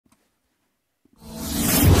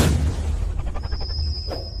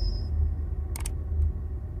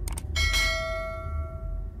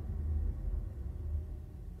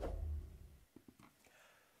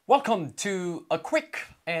Welcome to a quick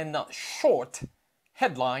and short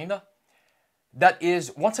headline that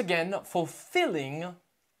is once again fulfilling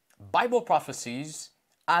Bible prophecies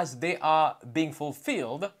as they are being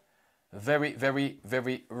fulfilled very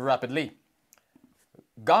rapidly.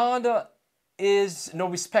 God is no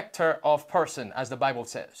respecter of person, as the Bible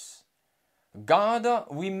says. God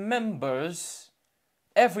remembers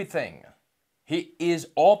everything. He is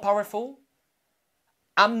all-powerful,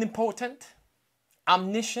 omnipotent,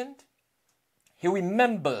 omniscient. He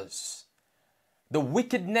remembers the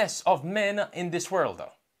wickedness of men in this world.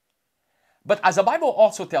 But as the Bible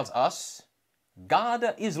also tells us,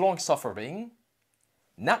 God is long-suffering,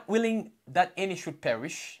 not willing that any should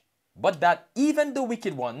perish, but that even the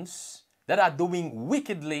wicked ones that are doing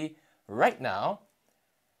wickedly right now,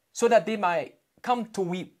 so that they might come to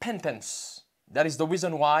repentance. That is the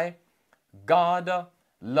reason why God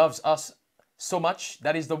loves us so much.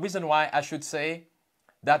 That is the reason why I should say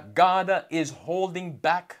that God is holding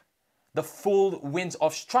back the full winds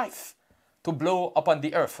of strife to blow upon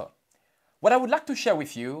the earth. What I would like to share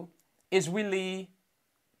with you is really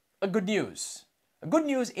a good news. A good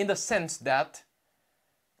news in the sense that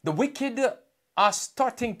the wicked are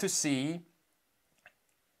starting to see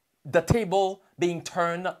the table being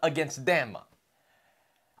turned against them.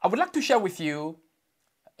 I would like to share with you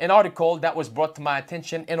an article that was brought to my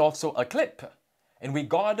attention and also a clip in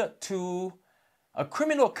regard to a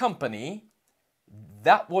criminal company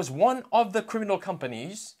that was one of the criminal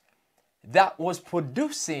companies that was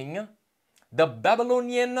producing the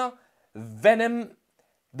Babylonian venom,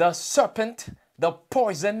 the serpent, the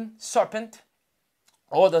poison serpent,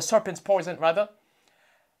 or the serpent's poison rather.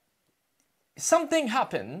 Something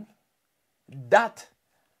happened that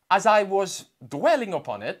as I was dwelling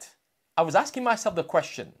upon it, I was asking myself the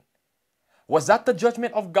question, was that the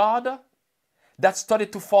judgment of God that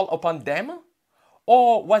started to fall upon them?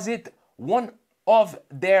 Or was it one of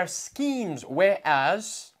their schemes,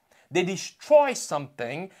 whereas they destroy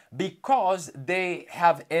something because they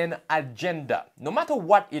have an agenda? No matter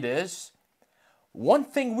what it is, one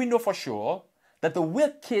thing we know for sure, that the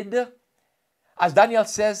wicked, as Daniel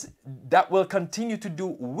says, that will continue to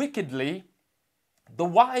do wickedly, the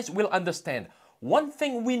wise will understand. One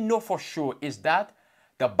thing we know for sure is that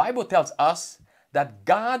the Bible tells us that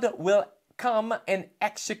God will come and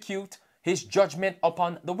execute His judgment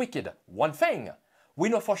upon the wicked. One thing we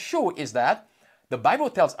know for sure is that the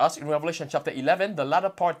Bible tells us in Revelation chapter 11, the latter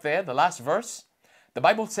part there, the last verse, the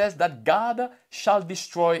Bible says that God shall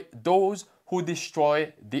destroy those who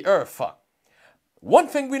destroy the earth. One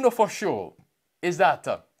thing we know for sure is that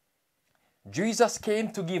Jesus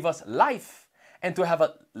came to give us life and to have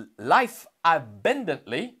a life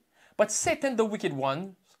abundantly, but Satan, the wicked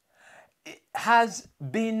one, has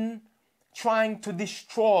been trying to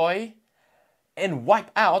destroy and wipe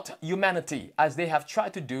out humanity as they have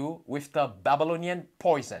tried to do with the Babylonian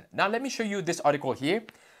poison. Now let me show you this article here.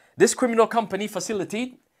 This criminal company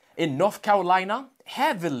facility in North Carolina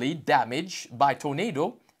heavily damaged by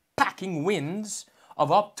tornado, packing winds of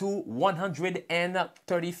up to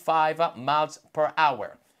 135 miles per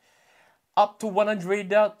hour. Up to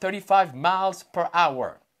 135 miles per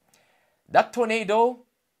hour. That tornado,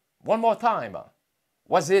 one more time,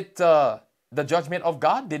 was it the judgment of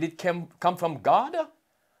God? Did it come from God?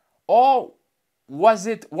 Or was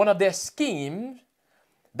it one of their schemes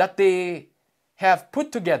that they have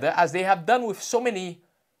put together, as they have done with so many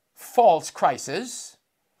false crises,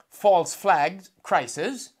 false flag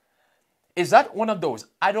crises? Is that one of those?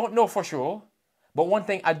 I don't know for sure. But one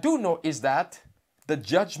thing I do know is that the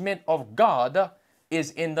judgment of God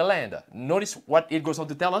is in the land. Notice what it goes on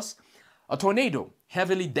to tell us. A tornado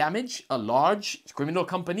heavily damaged a large criminal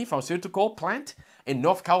company pharmaceutical plant in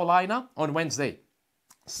North Carolina on Wednesday,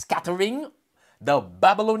 scattering the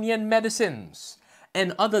Babylonian medicines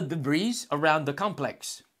and other debris around the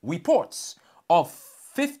complex. Reports of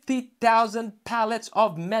 50,000 pallets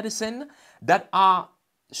of medicine that are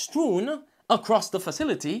strewn across the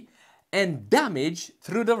facility and damaged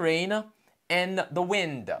through the rain and the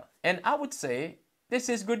wind. And I would say this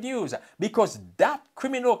is good news, because that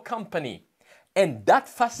criminal company and that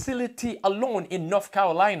facility alone in North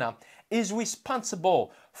Carolina is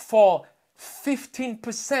responsible for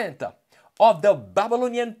 15% of the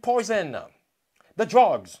Babylonian poison, the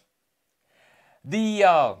drugs,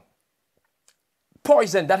 the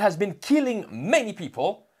poison that has been killing many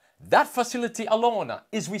people. That facility alone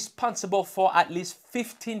is responsible for at least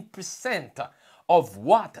 15% of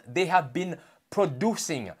what they have been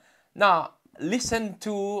producing. Now, listen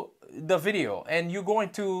to the video and you're going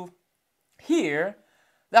to hear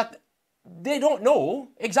that they don't know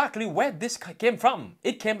exactly where this came from.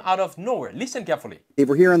 It came out of nowhere. Listen carefully.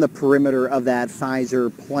 We're here on the perimeter of that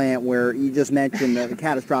Pfizer plant where you just mentioned the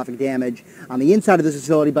catastrophic damage on the inside of this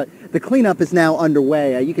facility, but the cleanup is now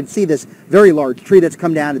underway. You can see this very large tree that's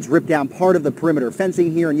come down. It's ripped down part of the perimeter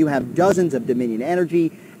fencing here, and you have dozens of Dominion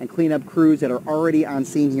Energy and cleanup crews that are already on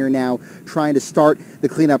scene here now trying to start the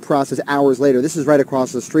cleanup process hours later. This is right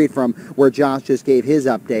across the street from where Josh just gave his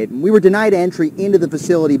update. We were denied entry into the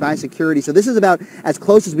facility by security, so this is about as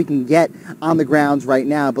close as we can get on the grounds right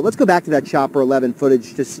now. But let's go back to that Chopper 11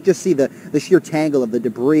 footage to just see the sheer tangle of the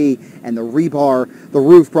debris and the rebar, the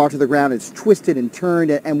roof brought to the ground. It's twisted and turned,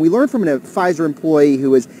 and we learned from a Pfizer employee who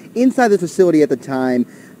was inside the facility at the time.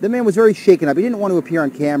 The man was very shaken up. He didn't want to appear on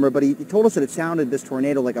camera, but he told us that it sounded, this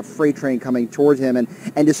tornado, like a freight train coming towards him, and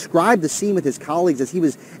described the scene with his colleagues as he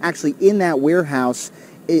was actually in that warehouse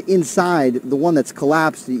inside, the one that's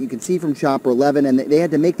collapsed. You can see from Chopper 11, and they had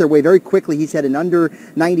to make their way very quickly, he said, in under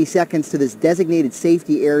 90 seconds to this designated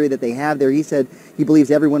safety area that they have there. He said he believes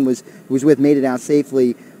everyone who was with made it out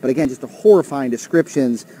safely. But again, just the horrifying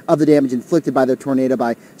descriptions of the damage inflicted by the tornado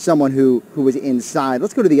by someone who was inside.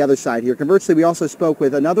 Let's go to the other side here. Conversely, we also spoke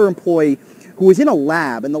with another employee who was in a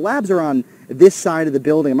lab, and the labs are on this side of the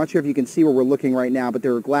building. I'm not sure if you can see where we're looking right now, but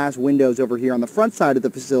there are glass windows over here on the front side of the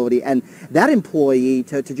facility. And that employee,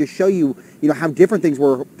 to just show you, how different things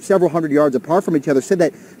were several hundred yards apart from each other, said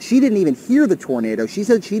that she didn't even hear the tornado. She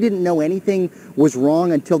said she didn't know anything was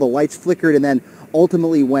wrong until the lights flickered and then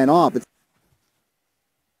ultimately went off.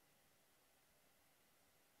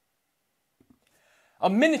 A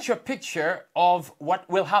miniature picture of what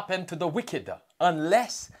will happen to the wicked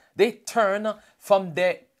unless they turn from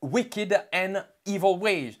their wicked and evil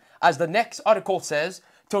ways. As the next article says,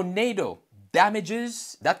 tornado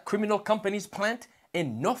damages that criminal company's plant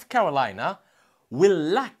in North Carolina will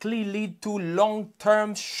likely lead to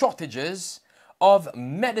long-term shortages of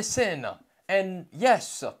medicine. And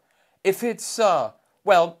yes, if it's,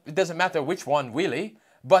 well, it doesn't matter which one really,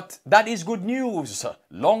 but that is good news.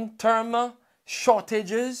 Long-term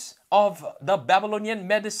shortages of the Babylonian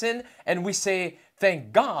medicine, and we say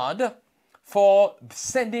thank God for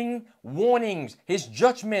sending warnings, his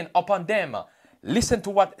judgment upon them. Listen to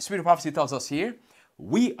what Spirit of Prophecy tells us here.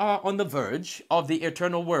 We are on the verge of the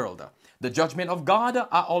eternal world. The judgment of God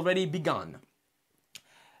are already begun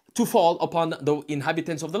to fall upon the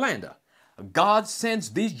inhabitants of the land. God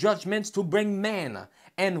sends these judgments to bring men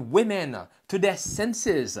and women to their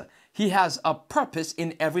senses. He has a purpose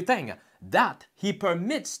in everything that he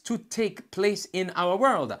permits to take place in our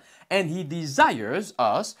world. And he desires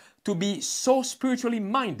us to be so spiritually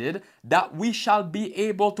minded that we shall be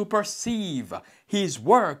able to perceive his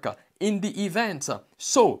work in the events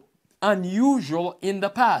so unusual in the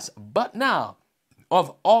past, but now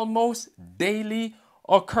of almost daily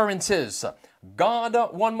occurrences. God,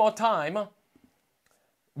 one more time,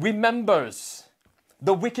 remembers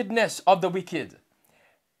the wickedness of the wicked.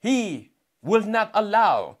 He will not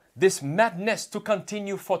allow this madness to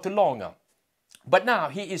continue for too long. But now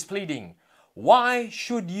he is pleading, why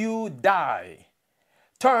should you die?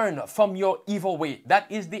 Turn from your evil way.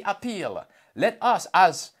 That is the appeal. Let us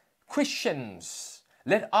as Christians,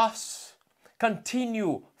 let us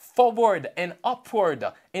continue forward and upward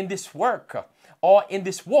in this work or in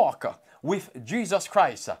this walk with Jesus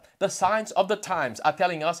Christ. The signs of the times are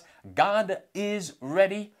telling us God is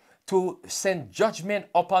ready to send judgment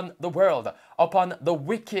upon the world, upon the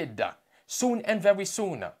wicked, soon and very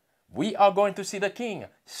soon. We are going to see the King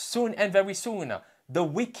soon and very soon. The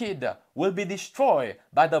wicked will be destroyed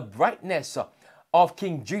by the brightness of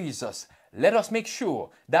King Jesus. Let us make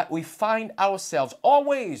sure that we find ourselves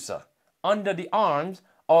always under the arms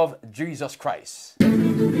of Jesus Christ.